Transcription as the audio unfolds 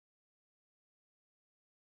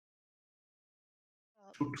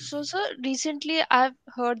So, sir, recently I've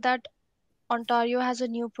heard that Ontario has a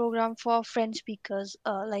new program for French speakers,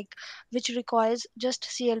 which requires just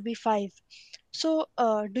CLB 5. So,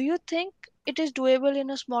 do you think it is doable in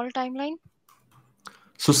a small timeline?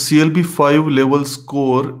 So CLB 5 level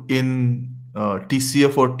score in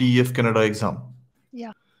TCF or TEF Canada exam.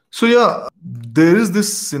 Yeah. So yeah, there is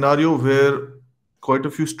this scenario where quite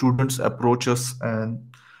a few students approach us,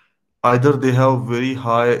 and either they have very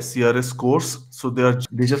high CRS scores, so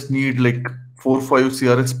they just need like 4 5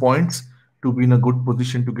 CRS points to be in a good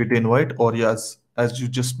position to get invite, or yes, as you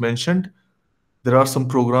just mentioned, there are some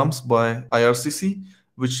programs by IRCC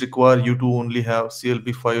which require you to only have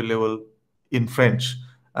CLB 5 level in French,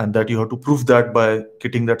 and that you have to prove that by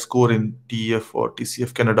getting that score in TEF or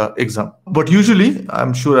TCF Canada exam. But usually,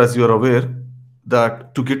 I'm sure as you are aware,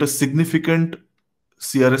 that to get a significant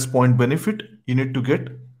CRS point benefit, you need to get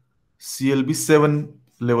CLB 7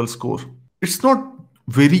 level score. It's not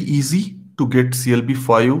very easy to get CLB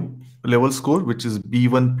 5 level score, which is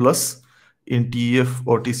B1 plus in TEF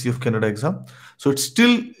or TCF Canada exam. So it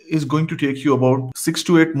still is going to take you about 6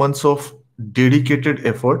 to 8 months of dedicated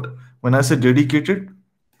effort. When I say dedicated,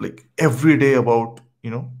 like every day about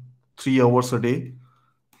 3 hours a day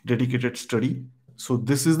dedicated study. So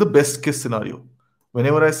this is the best case scenario.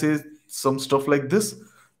 Whenever I say some stuff like this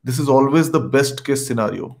is always the best case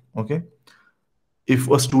scenario. Okay, if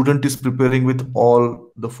a student is preparing with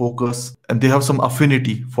all the focus and they have some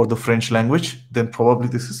affinity for the French language, then probably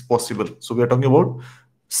this is possible. So we are talking about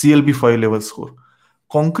CLB 5 level score.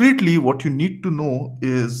 Concretely, what you need to know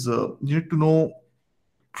is you need to know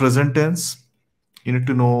present tense, you need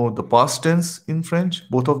to know the past tense in French,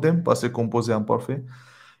 both of them, passé, composé, imparfait.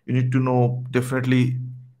 You need to know definitely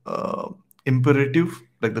uh, imperative,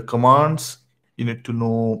 like the commands. You need to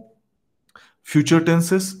know future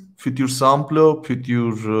tenses, future sampler,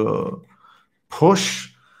 future push.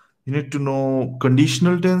 You need to know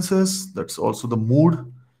conditional tenses. That's also the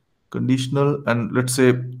mood, conditional, and let's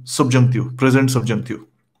say subjunctive, present subjunctive,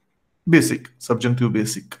 basic, subjunctive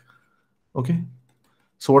basic. Okay.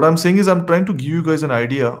 So what I'm saying is I'm trying to give you guys an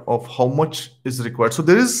idea of how much is required. So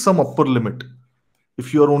there is some upper limit.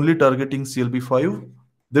 If you are only targeting CLB 5,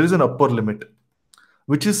 there is an upper limit,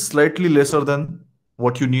 which is slightly lesser than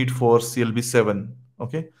what you need for CLB 7.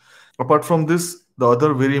 Okay. Apart from this, the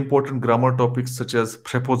other very important grammar topics such as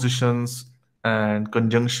prepositions and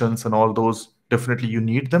conjunctions and all those, definitely you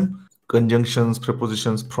need them. Conjunctions,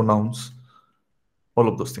 prepositions, pronouns, all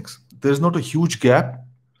of those things. There's not a huge gap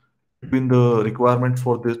between the requirement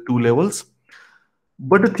for the two levels.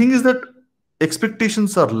 But the thing is that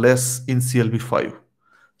expectations are less in CLB 5.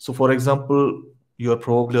 So, for example, you are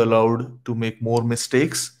probably allowed to make more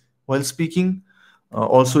mistakes while speaking.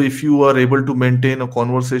 Also, if you are able to maintain a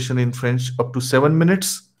conversation in French up to 7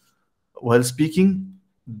 minutes while speaking,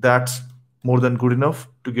 that's more than good enough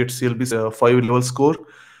to get CLB 5 level score.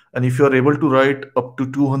 And if you are able to write up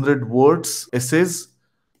to 200 words essays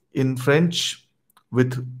in French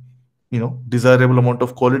with desirable amount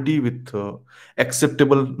of quality with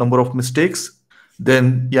acceptable number of mistakes,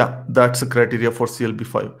 then yeah, that's a criteria for CLB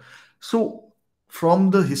 5. So from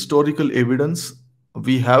the historical evidence,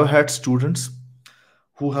 we have had students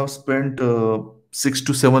who have spent 6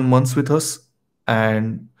 to 7 months with us,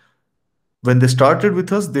 and when they started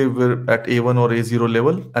with us, they were at A1 or A0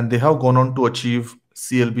 level, and they have gone on to achieve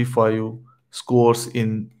CLB 5 scores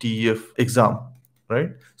in TEF exam,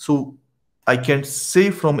 right? So I can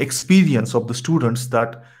say from experience of the students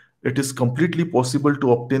that it is completely possible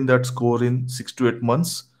to obtain that score in 6 to 8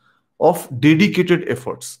 months of dedicated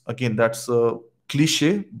efforts. Again, that's a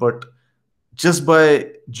cliche, but just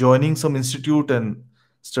by joining some institute and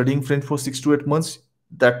studying French for 6 to 8 months,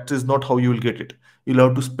 that is not how you will get it. You'll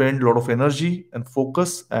have to spend a lot of energy and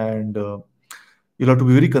focus, and you'll have to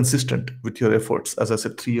be very consistent with your efforts. As I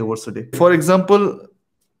said, 3 hours a day. For example,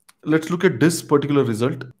 let's look at this particular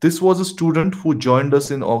result. This was a student who joined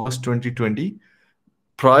us in August 2020.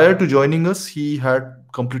 Prior to joining us, he had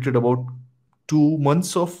completed about 2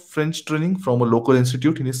 months of French training from a local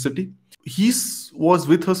institute in his city. He was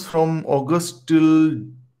with us from August till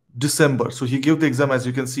December. So he gave the exam, as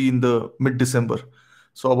you can see, in the mid-December.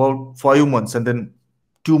 So about 5 months, and then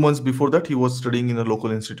 2 months before that, he was studying in a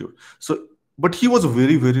local institute. So, but he was a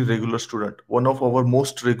very, very regular student, one of our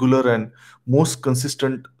most regular and most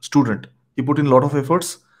consistent student. He put in a lot of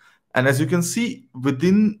efforts, and as you can see,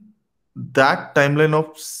 within that timeline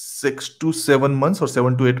of 6 to 7 months or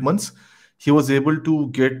 7 to 8 months, he was able to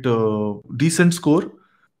get a decent score,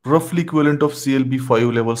 roughly equivalent of CLB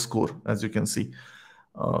 5 level score, as you can see.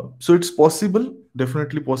 So it's possible,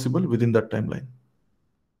 definitely possible within that timeline.